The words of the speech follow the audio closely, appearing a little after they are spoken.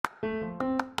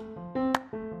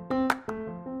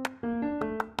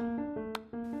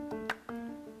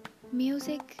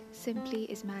Music simply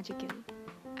is magical,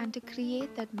 and to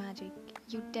create that magic,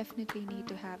 you definitely need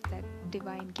to have that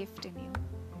divine gift in you.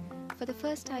 For the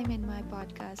first time in my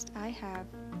podcast, I have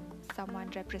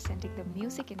someone representing the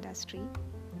music industry,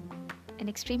 an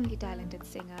extremely talented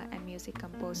singer and music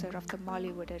composer of the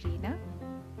Mollywood arena.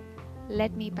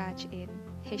 Let me patch in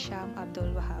Hisham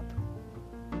Abdul Wahab.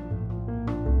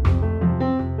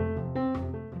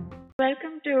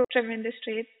 Welcome to Tremendous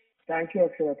Trade. Thank you,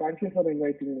 Akshara. Thank you for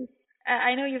inviting me.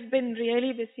 I know you've been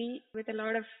really busy with a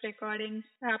lot of recordings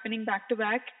happening back to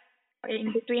back.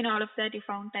 In between all of that, you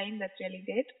found time. That's really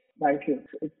great. Thank you.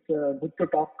 It's good to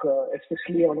talk,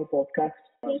 especially on a podcast.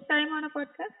 First time on a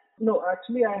podcast? No,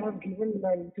 actually, I have given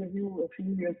an interview a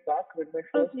few years back when my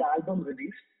first album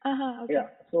released. Okay. Yeah,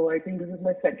 so I think this is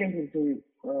my second interview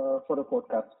for a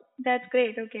podcast. That's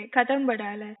great. Okay. Kadam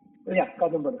Badala. Yeah,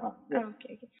 Kadam Badha. Yeah.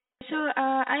 Okay. So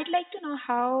I'd like to know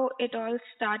how it all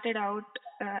started out.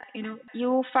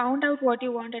 You found out what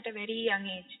you want at a very young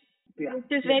age,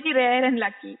 which is very rare and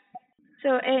lucky. So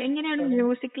എങ്ങനെയാണ്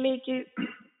മ്യൂസിക്കിലേക്ക്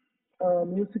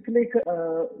മ്യൂസിക്കിലേക്ക്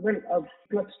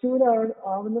plus two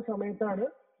ആവുന്ന സമയത്താണ്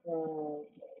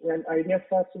ഞാൻ idea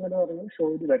star singer എന്ന് പറഞ്ഞ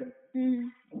ഷോയിൽ വരുന്നത്.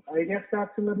 Idea star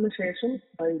സിംഗറിന് ശേഷം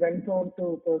I went on to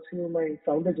pursue my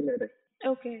sound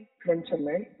engineering from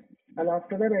Chennai. And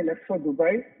after that, I left for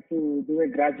Dubai to do a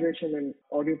graduation in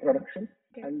audio production.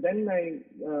 Okay. And then I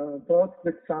worked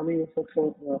with Sami Yusuf for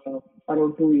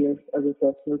around 2 years as a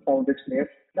personal sound engineer.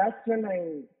 That's when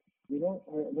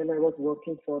when I was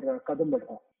working for Kadam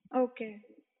Badha. Okay.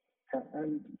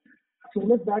 And as soon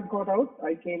as that got out,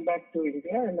 I came back to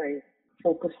India and I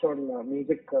focused on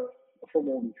music for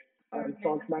movies. Okay. And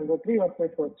Salt Mango 3 was my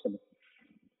first film.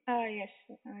 Yes.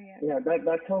 Yeah. Yeah,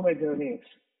 that's how my journey is.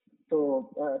 So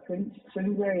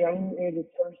since a young age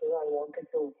itself, I wanted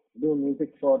to do music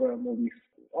for movies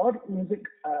or music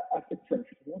as itself,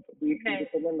 be it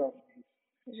independent or movies.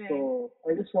 Right. So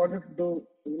I just wanted to do,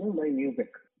 my music.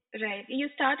 Right. You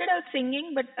started out singing,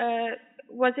 but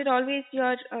was it always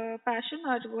your passion,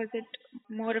 or was it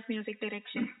more of music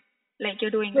direction, like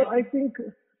you're doing? So I think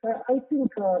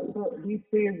these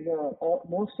days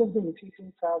most of the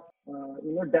musicians have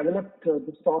developed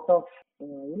this sort of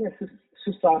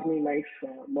Swiss Army knife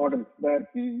model where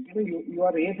you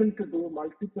are able to do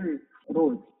multiple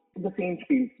roles in the same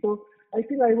field. So I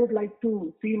think I would like to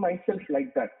see myself like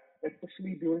that,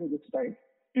 especially during this time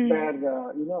where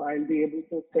I'll be able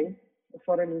to sing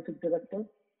for a music director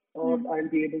or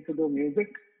I'll be able to do music.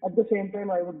 At the same time,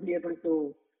 I would be able to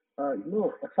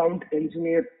sound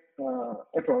engineer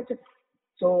a project.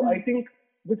 So I think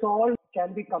this all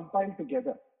can be combined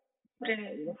together,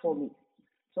 for me.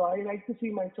 So I like to see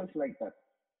myself like that.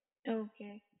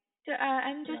 Okay. So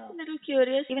I'm just a little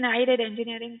curious. Even I did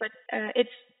engineering, but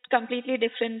it's completely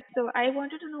different. So I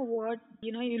wanted to know what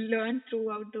you learned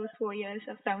throughout those 4 years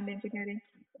of sound engineering.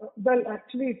 Well,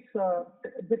 actually, it's a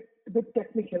bit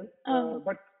technical,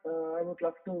 but I would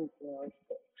love to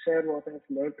share what I have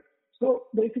learned. So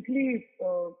basically,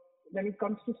 when it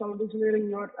comes to sound engineering,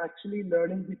 you are actually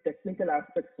learning the technical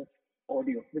aspects of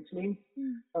audio, which means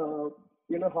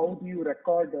how do you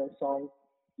record a song?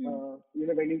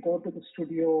 When you go to the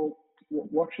studio,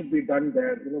 what should be done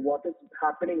there? What is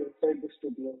happening inside the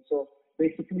studio? So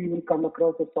basically, you will come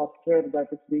across a software that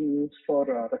is being used for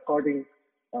recording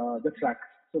the tracks.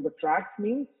 So the tracks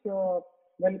means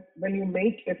when you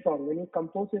make a song, when you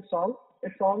compose a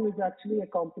song is actually a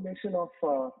combination of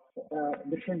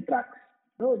different tracks.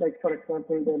 Like for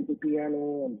example, there will be piano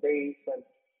and bass and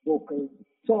vocals.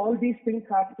 So all these things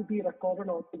have to be recorded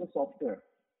onto the software.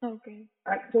 Okay.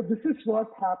 And so this is what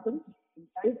happens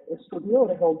inside a studio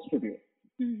or a home studio.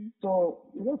 So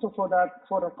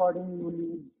for recording you will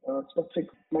use specific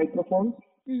microphones.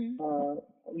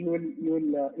 You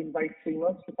will invite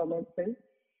singers to come and sing.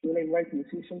 You will invite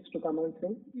musicians to come and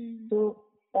sing. So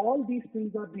all these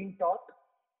things are being taught,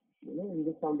 in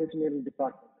the sound engineering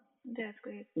department. That's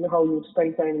great. How you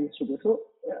spend time in the studio.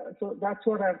 So that's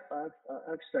what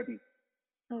I've studied.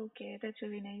 Okay, that's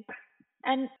really nice.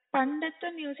 And പണ്ടത്തെ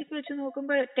music വെച്ച്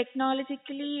നോക്കുമ്പോൾ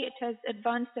technologically it has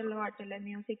advanced a lot,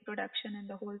 music production and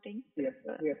the whole thing.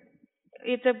 Yes.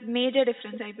 It's a major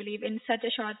difference, I believe, in such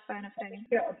a short span of time.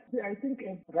 Yeah, I think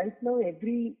right now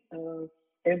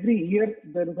every year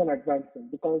there is an advancement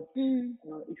because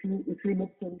if you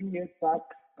look 20 years back,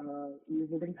 you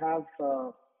wouldn't have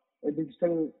a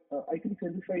digital. I think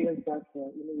 25 years back,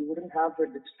 you wouldn't have a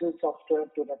digital software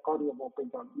to record your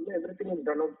vocals on. Everything is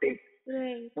done on tape.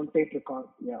 Right. On tape record,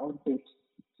 on tape.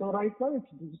 So right now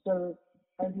it's digital,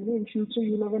 and in future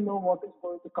you never know what is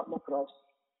going to come across.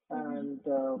 And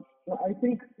I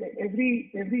think every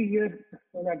year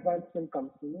an advancement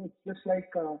comes. It's just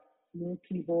like new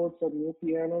keyboards or new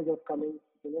pianos are coming,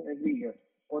 every year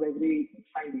or every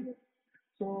 5 years.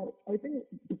 So I think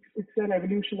it's an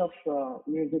evolution of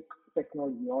music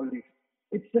technology always.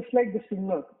 It's just like the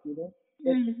singer,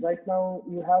 that right now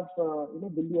you have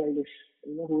Billie Eilish,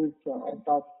 who is on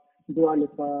top, Dua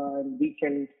Lipa and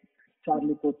Weekend,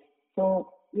 Charlie Puth. So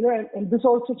and this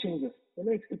also changes.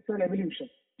 It's an evolution.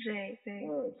 Right,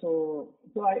 right. So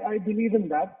I believe in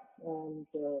that, and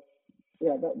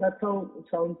that's how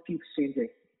sound keeps changing.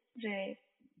 Right.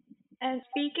 And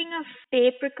speaking of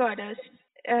tape recorders,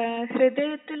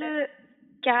 Hridayathil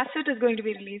cassette is going to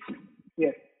be released.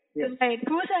 Yes. Right.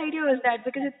 Whose idea was that?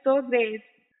 Because it's so great.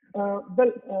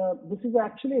 This is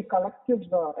actually a collective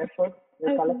effort,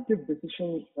 a collective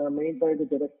decision made by the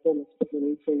director, Mr.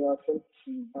 Sunil Srinivasan,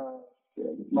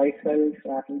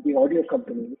 myself, and the audio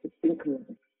company, which is Pink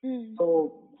Music.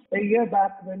 So a year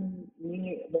back, when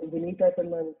Vinita and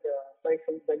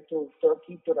myself went to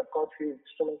Turkey to record few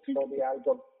instruments for the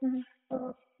album,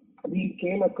 we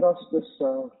came across this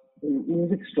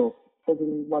music store. It was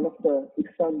in one of the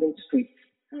Istanbul streets.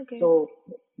 Okay. So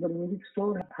the music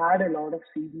store had a lot of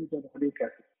CDs and audio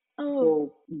cassettes. Oh.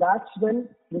 So that's when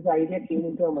this idea came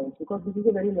into our minds, because this is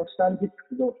a very nostalgic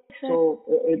zone. So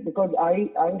because I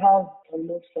have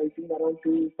almost, I think around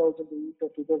 2008 or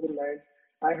 2009,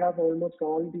 I have almost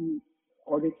all the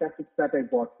audio cassettes that I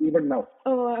bought even now.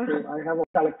 Oh, wow. So I have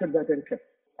collected that and kept,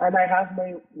 and I have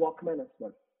my Walkman as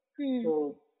well.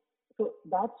 So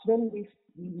that's when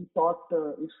we thought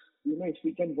if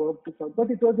we can work to solve.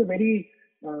 But it was a very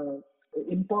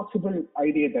impossible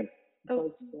idea then,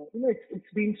 because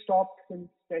it's been stopped since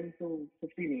 10 to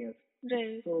 15 years.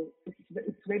 Right. So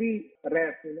it's very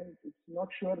rare. It's not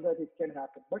sure that it can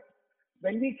happen. But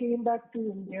when we came back to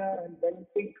India and when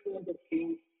Pink Music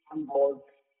came on board,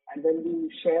 and when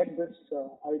we shared this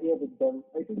idea with them,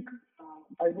 I think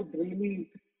I would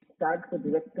really thank the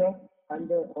director and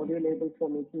the audio label for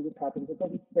making this happen,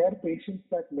 because it's their patience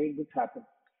that made this happen,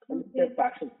 and it's their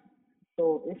passion.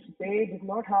 So if they did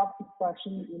not have this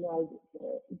passion,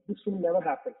 this will never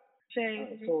happen.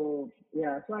 Right. So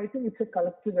I think it's a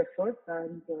collective effort,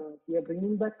 and we are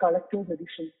bringing back collector's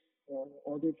edition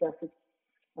audio cassettes,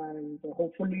 and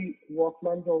hopefully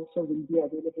Walkmans also will be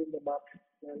available in the market,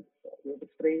 and we are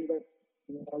just praying that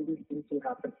all these things will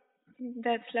happen.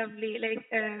 That's lovely. Like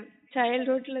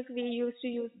childhood, we used to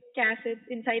use cassettes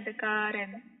inside the car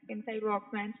and inside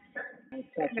Walkmans.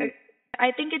 Exactly.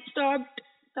 I think it stopped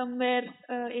somewhere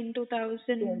in 2000.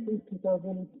 Yeah, I think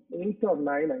 2008 or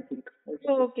 9, I think.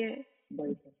 Oh, okay.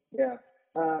 Yeah.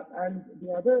 And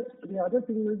the other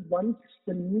thing is, once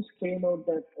the news came out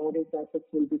that audio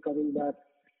cassettes will be coming back,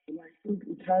 I think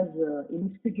it has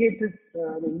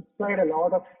inspired a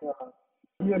lot of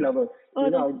audio lovers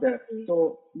out there.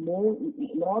 So a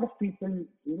lot of people,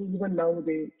 even now,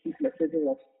 they keep messaging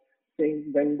us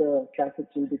saying when the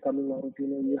cassettes will be coming out.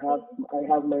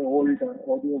 I have my old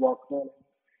audio Walkman.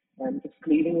 I'm just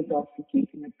cleaning it off and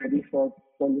keeping it ready for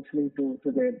listening to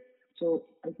them. So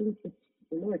I think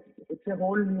it's a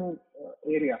whole new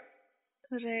area.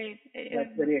 Right.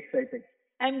 That's very exciting.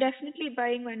 I'm definitely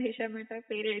buying one Hisha Mehta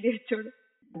Play Radio Chodu.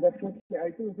 Definitely,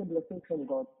 I think it's a blessing from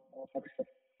God.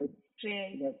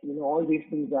 Right. That, all these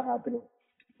things are happening.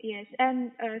 Yes,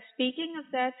 and speaking of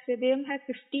that, Hridayam has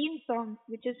 15 songs,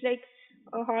 which is like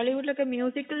Hollywood like a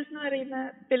musicals nu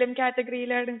parayna film category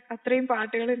iladu athrayum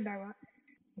paattugal undava.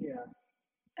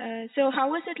 Yeah. So how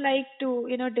was it like to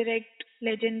direct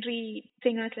legendary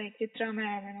singers like Chitra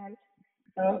ma'am and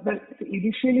all? Well,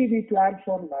 initially we planned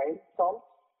for 9 songs.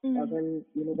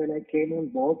 When I came on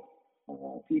board,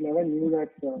 we never knew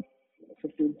that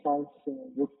 15 songs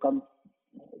would come.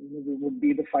 We would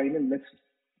be the final list.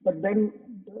 But then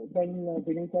when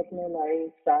Vinita and I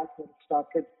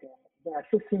started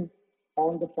assessing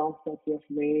all the songs that we have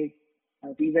made,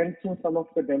 we went through some of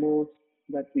the demos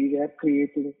that we were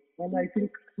creating, and I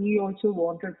think he also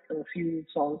wanted a few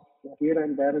songs here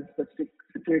and there in specific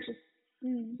situations.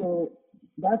 So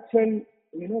that's when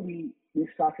we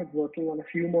started working on a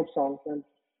few more songs, and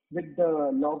with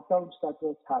the lockdowns that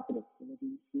was happening,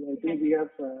 I think we have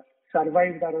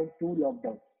survived around 2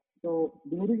 lockdowns. So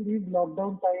during these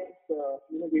lockdown times,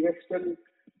 we were still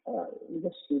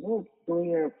just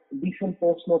doing a decent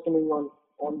post-morteming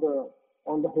on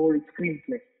the whole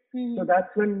screenplay. So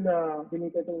that's when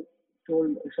Vinita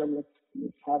told Isham,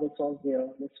 let's have a song here,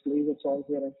 let's play the song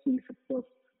here and see if it works.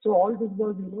 So all this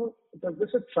was, it was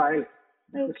just a trial,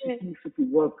 just to see if it will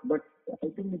work. But I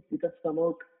think it has come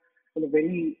out in a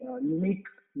very unique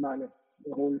manner.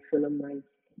 The whole film and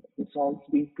the songs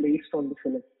being placed on the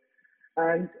film.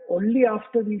 And only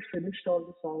after we finished all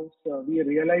the songs, we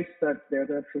realized that there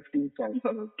were 15 songs.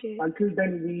 Okay. Until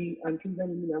then, we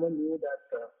never knew that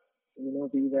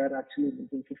we were actually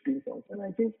using 15 songs. And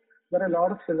I think there are a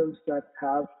lot of films that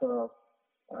have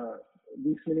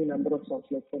these many number of songs.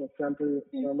 Like for example,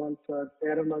 Rahman sir,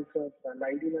 Rahman sir,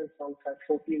 99 songs has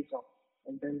 14 songs,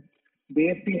 and then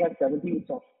BFP has 17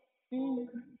 songs.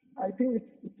 I think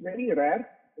it's very rare.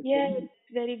 It's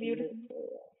very beautiful.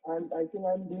 And I think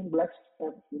I'm being blessed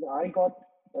that I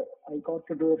got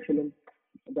to do a film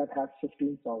that has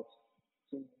 15 songs.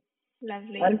 So,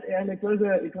 lovely. And it was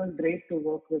great to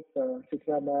work with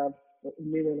Chitra ma'am,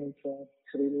 Inni Menon sir,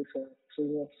 Srini sir,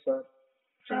 Srinivas sir,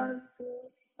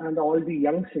 and all the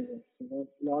young singers. A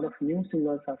lot of new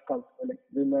singers have come, like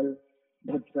Vimal,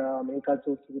 Bhadra, Mekha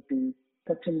Joseph,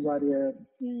 Sachin Warrior,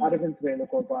 Arvind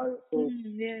Venugopal. So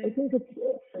I think it's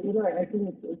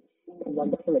it's a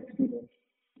wonderful experience.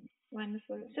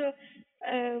 Wonderful. So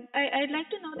I'd like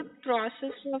to know the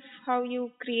process of how you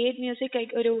create music.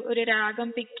 Like ഒരു രാഗം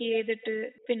pick ചെയ്തിട്ട്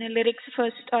പിന്നെ lyrics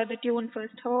first or the tune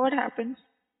first. What happens?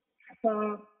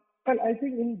 Well, I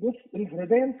think in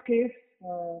Hridayam's case,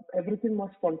 everything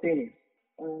was spontaneous.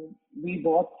 We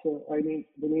both,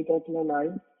 Vineet and I,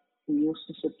 we used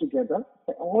to sit together.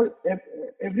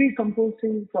 Every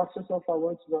composing process of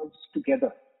ours was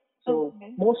together. So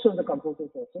most of the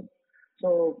composing process. So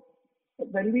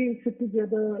when we sit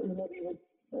together, we would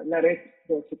narrate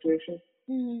the situation,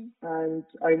 and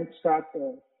I would start,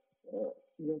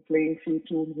 playing few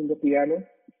tunes in the piano,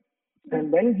 and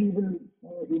then he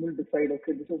will decide,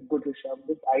 okay, this is good, Rishabh,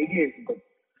 this idea is good.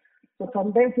 So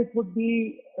sometimes it would be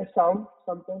a sound,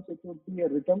 sometimes it would be a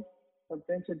rhythm,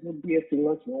 sometimes it would be a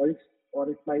singer's voice, or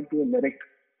it might be a lyric.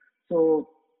 So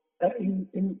in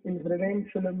Hridayam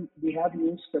film, we have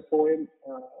used a poem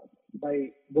by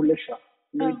Bulle Shah.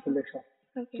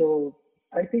 Okay. So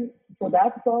I think for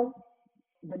that song,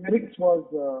 the lyrics was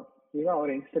our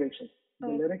inspiration. The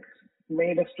lyrics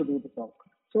made us to do the song.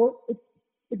 So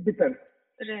it depends.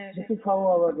 Right. This is how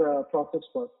our process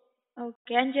works.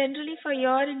 Okay. And generally for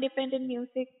your independent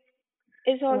music,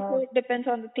 is also it depends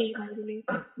on the theme, I believe.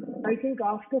 I think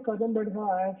after Kadam Badha,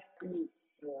 I have been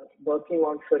working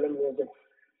on film music.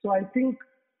 So I think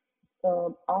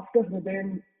after Hridayam,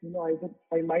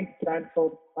 I might plan for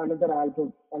another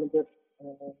album, another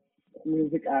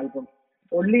music album.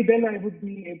 Only then I would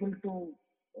be able to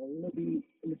be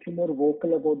a little more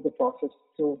vocal about the process.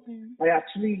 So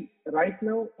right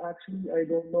now I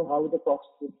don't know how the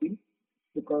process would be,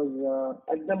 because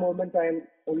at the moment I am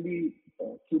only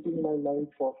keeping my mind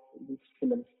for this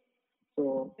film.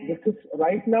 So this is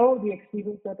right now the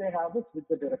experience that I have is with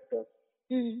the directors.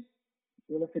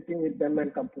 Sitting with them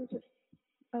and composing.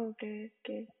 Okay.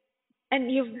 And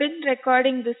you've been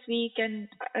recording this week and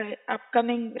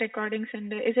upcoming recordings,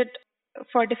 and is it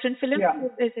for different films? Yeah.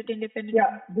 Or is it independent?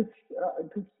 Yeah,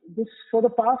 this for the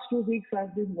past 2 weeks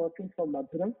I've been working for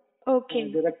Madhuram. Okay.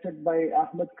 Directed by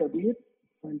Ahmed Kabir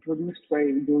and produced by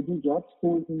Joji George,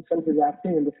 who himself is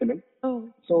acting in the film. Oh.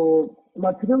 So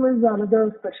Madhuram is another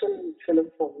special film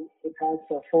for me. It has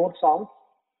 4 songs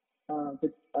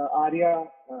with Arya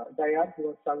Dayal, who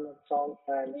has sung a song,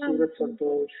 and Suraj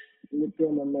Santosh, Nitya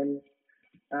Maman,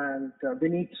 and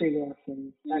Vineet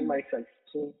Srinivasan, and myself.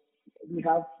 So we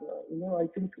have, I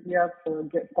think we have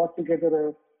got together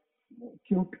a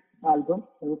cute album.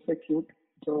 I would say cute.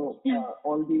 So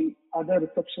all the other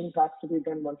receptions have to be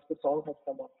done once the song has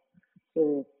come out.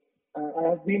 So I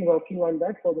have been working on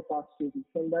that for the past 2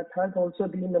 weeks, and that has also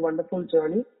been a wonderful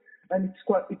journey. And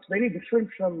it's very different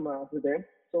from Hridayam.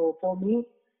 So for me,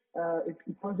 it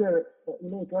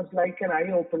was like an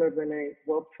eye opener when I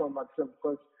worked for Madhuram,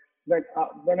 because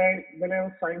when I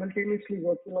was simultaneously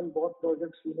working on both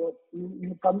projects,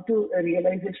 you come to a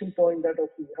realization point that,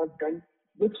 okay, you have done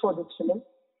this for this film,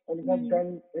 and you have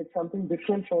done something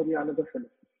different for the another film.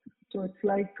 So it's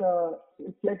like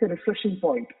a refreshing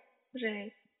point.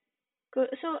 Right. Good.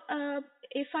 So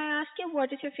if I ask you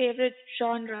what is your favorite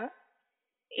genre,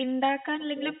 do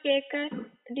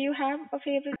you have a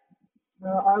favorite?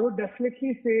 I would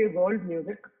definitely say world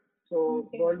music. So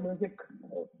world music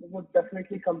would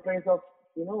definitely comprise of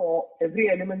every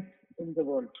element in the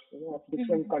world, of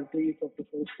different countries, of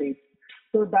different states.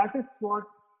 So that is what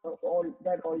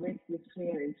that always gives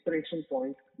me an inspiration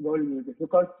point, world music,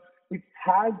 because it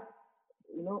has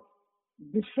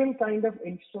different kind of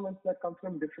instruments that come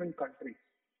from different countries.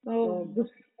 So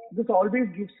this always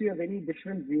gives you a very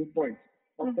different viewpoint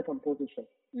of the composition.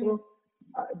 So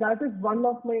that is one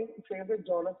of my favorite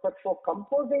genres. But for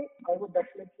composing, I would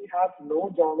definitely have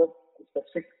no genre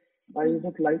specific. I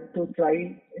would like to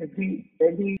try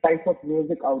every type of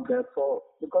music out there. So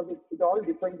because it all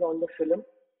depends on the film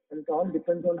and it all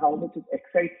depends on how much it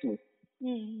excites me.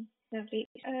 Lovely.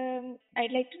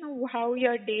 I'd like to know how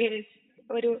your day is,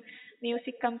 or a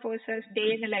music composer's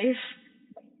day in the life.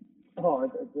 Oh,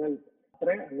 well,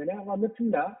 അങ്ങനെ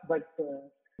വന്നിട്ടില്ല, but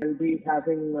I'll be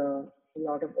having a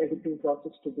lot of editing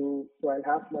process to do. So I'll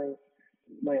have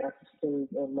my assistant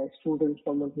or my student,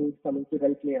 someone who's coming to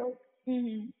help me out.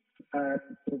 And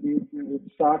we would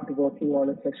start working on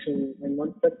a session. And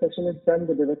once that session is done,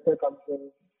 the director comes in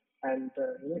and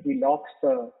he locks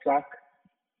the track.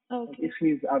 Okay. If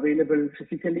he's available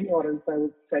physically, or else I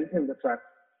would send him the track.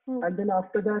 And then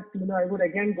after that, I would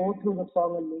again go through the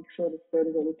song and make sure if there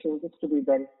is any changes to be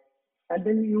done. And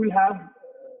then you will have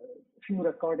few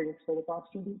recordings. For the past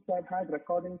 2 weeks, I've had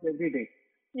recordings every day.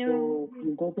 So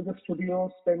you go to the studio,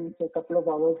 spend a couple of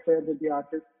hours there with the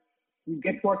artist. You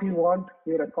get what you want,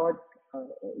 you record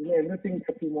everything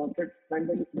that you wanted, and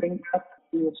then you bring back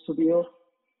to your studio,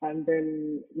 and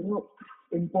then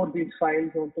import these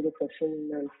files onto the session,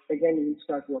 and again you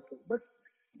start working. But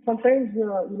sometimes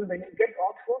when you get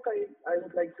off work, I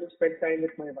would like to spend time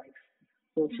with my wife.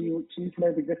 So she's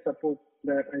my biggest support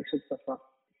that I should suffer.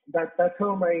 That's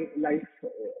how my life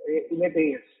in a day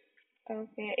is.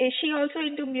 Okay. Is she also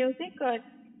into music, or?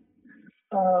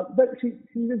 But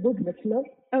she's a good listener.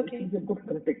 Okay. She's a good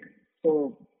critic.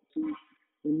 So she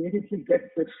immediately gets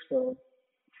this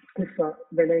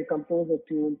when I compose a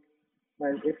tune,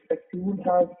 and if the tune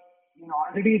has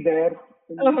already there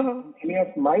in any of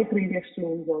my previous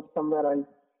tunes or somewhere else,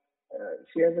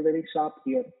 she has a very sharp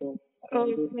ear. So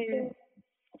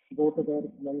go to her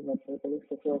and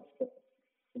such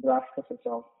a draft of a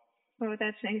song. Oh,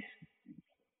 that's nice.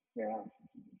 Yeah.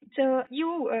 So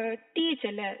you teach,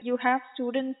 you have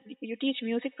students, you teach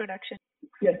music production.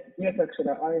 Yes,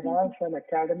 Akshara. I have an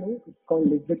academy. It's called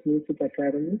Lisbeth Music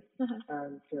Academy.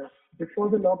 And before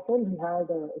the lockdown, we had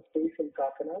a space in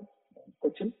Kakinad,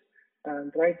 Cochin.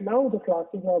 And right now, the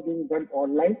classes are being done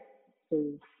online. So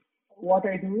what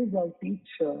I do is I teach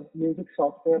music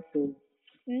software to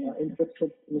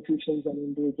interested musicians and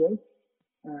individuals,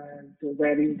 and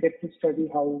where you get to study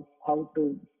how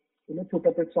to put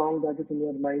up a song that is in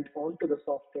your mind onto the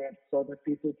software so that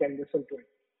people can listen to it.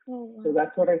 Oh, wow. So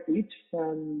that's what I teach.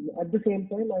 And at the same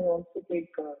time, I also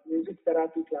take music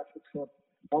therapy classes for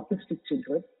autistic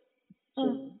children.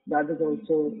 So that is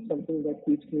also something that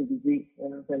keeps me busy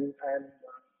when I'm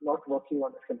not working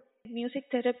on a film. Music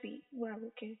therapy. Wow,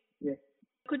 okay. Yes.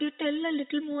 Could you tell a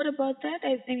little more about that?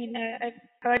 I mean, I've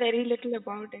heard very little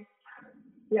about it.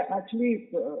 Yeah, actually,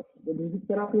 the music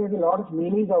therapy has a lot of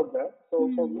meanings out there. So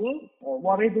for me,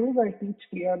 what I do is I teach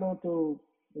piano to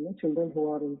children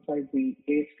who are inside the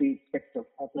ASD spectrum,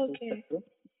 autism spectrum.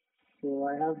 So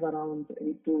I have around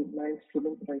 8 to 9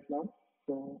 students right now.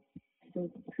 So I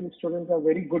think a few students are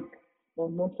very good.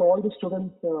 Almost all the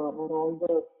students or all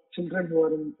the children who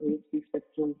are in ASD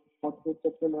spectrum, autism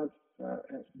spectrum are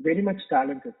very much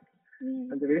talented.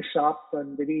 And they're very sharp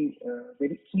and very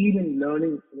keen in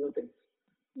learning new things.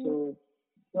 So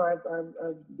I'm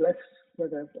blessed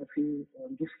that I have a few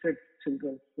gifted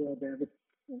children who are there with.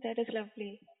 That is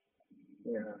lovely.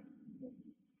 Yeah.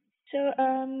 So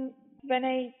when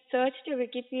I searched your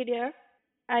Wikipedia,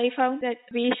 I found that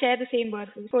we share the same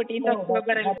birthday, 14th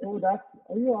October.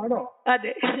 Are you Anna?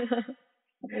 Ade.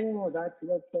 Oh, that's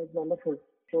wonderful.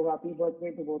 So happy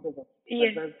birthday to both of us.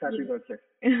 Yes. Happy birthday.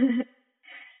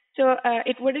 So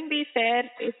it wouldn't be fair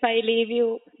if I leave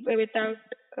you without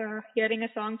hearing a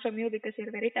song from you, because you're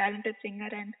a very talented singer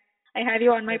and I have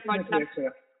you on my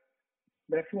podcast.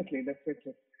 Definitely.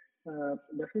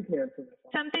 Definitely answer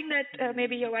that. Something that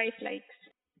maybe your wife likes.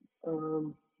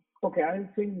 Okay, I'll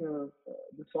sing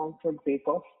the song from Take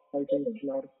Off. I think a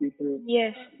lot of people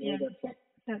know that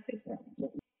song. Okay.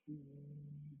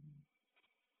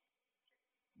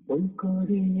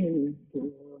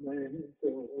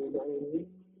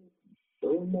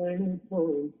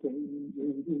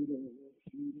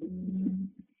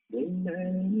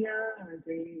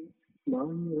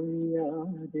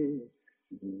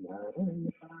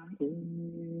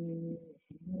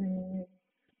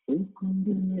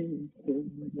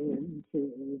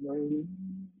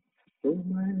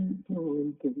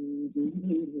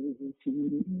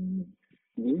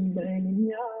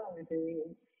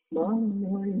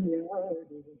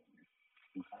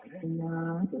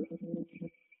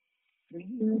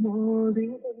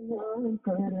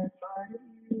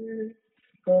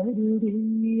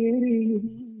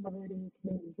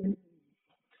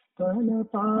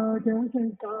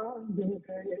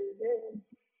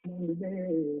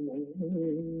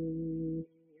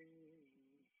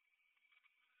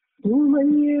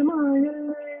 പൂമഞ്ഞേ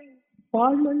മായല്ലേ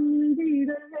പാഴ്മഞ്ഞിൽ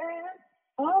വീടല്ലേ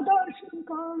ആകാശം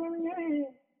കാണല്ലേ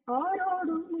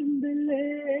ആരോടും മിണ്ടല്ലേ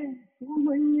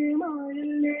പൂമഞ്ഞേ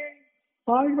മായല്ലേ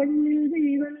പാഴ്മഞ്ഞിൽ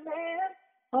വീടല്ലേ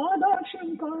ആകാശം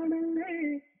കാണല്ലേ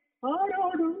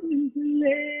ആരോടും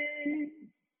മിണ്ടല്ലേ.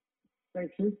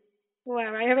 Thank you.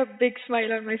 Wow, I have a big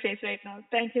smile on my face right now.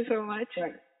 Thank you so much.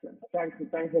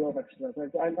 Thanks a lot, Akshara.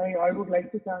 I would like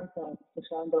to thank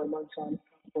Prashant Rahman Shan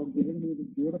for giving me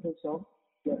this beautiful song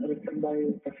written by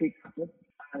Rafiq Ahmed.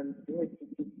 And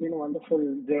it's been a wonderful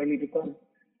journey because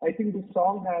I think this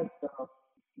song has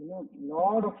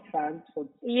lot of fans for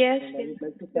this. Yes. And I would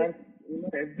like to thank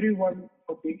everyone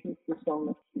for taking this song,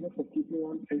 for keeping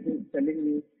on telling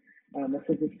me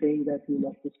messages saying that you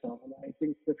love this song. And I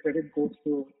think the credit goes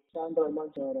to Prashant Rahman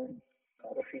sir and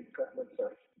Rafiq Ahmed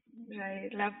sir.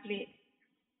 Right, lovely.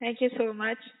 Thank you so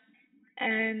much.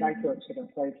 And Thank you, Akshara.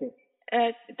 Thank you.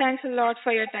 Thanks a lot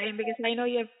for your time because I know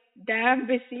you're damn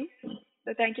busy. So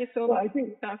thank you so much. I think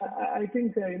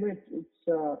it's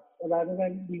rather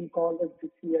than being called as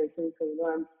busy, I think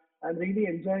I'm really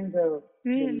enjoying the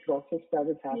process that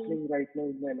is happening right now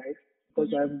in my life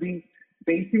because I've been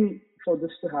waiting for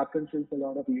this to happen since a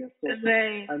lot of years. So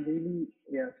right.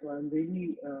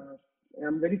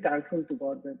 I'm very thankful to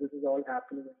God that this is all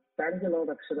happening. Thanks a lot,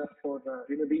 Akshara, for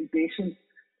being patient.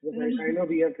 I know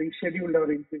we have rescheduled our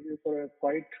interview for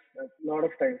quite a lot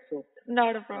of time. So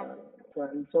not a problem. So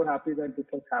I'm so happy that this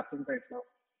has happened right now.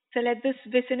 So let this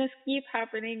business keep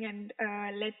happening and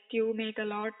let you make a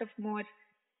lot of more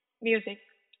music.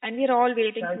 And we're all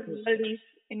waiting for all these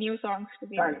new songs to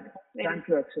be Thank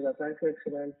you, Akshara. Thank you,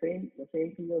 Akshara. And same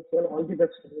to you as well. All the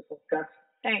best for the podcast.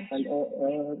 Thank you. And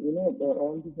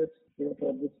all the best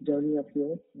for this journey of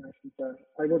yours. And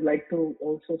I would like to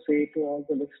also say to all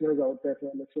the listeners out there who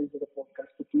are listening to the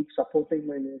podcast to keep supporting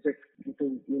my music, to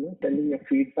telling your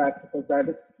feedback because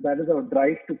that is our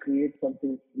drive to create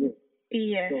something new.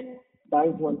 Yes. So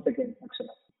thanks once again,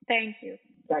 Akshara. Thank you.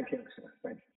 Thank you, Akshara.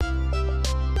 Thank you.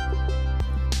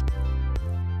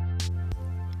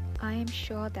 I am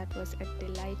sure that was a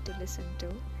delight to listen to.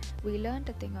 We learned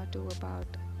a thing or two about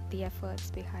the efforts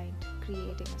behind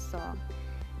creating a song,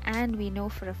 and we know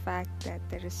for a fact that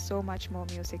there is so much more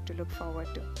music to look forward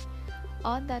to.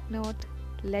 On that note,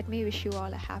 let me wish you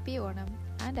all a happy Onam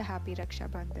and a happy Raksha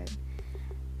Bandhan,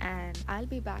 and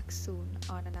I'll be back soon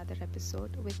on another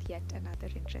episode with yet another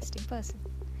interesting person.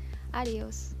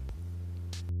 Adios.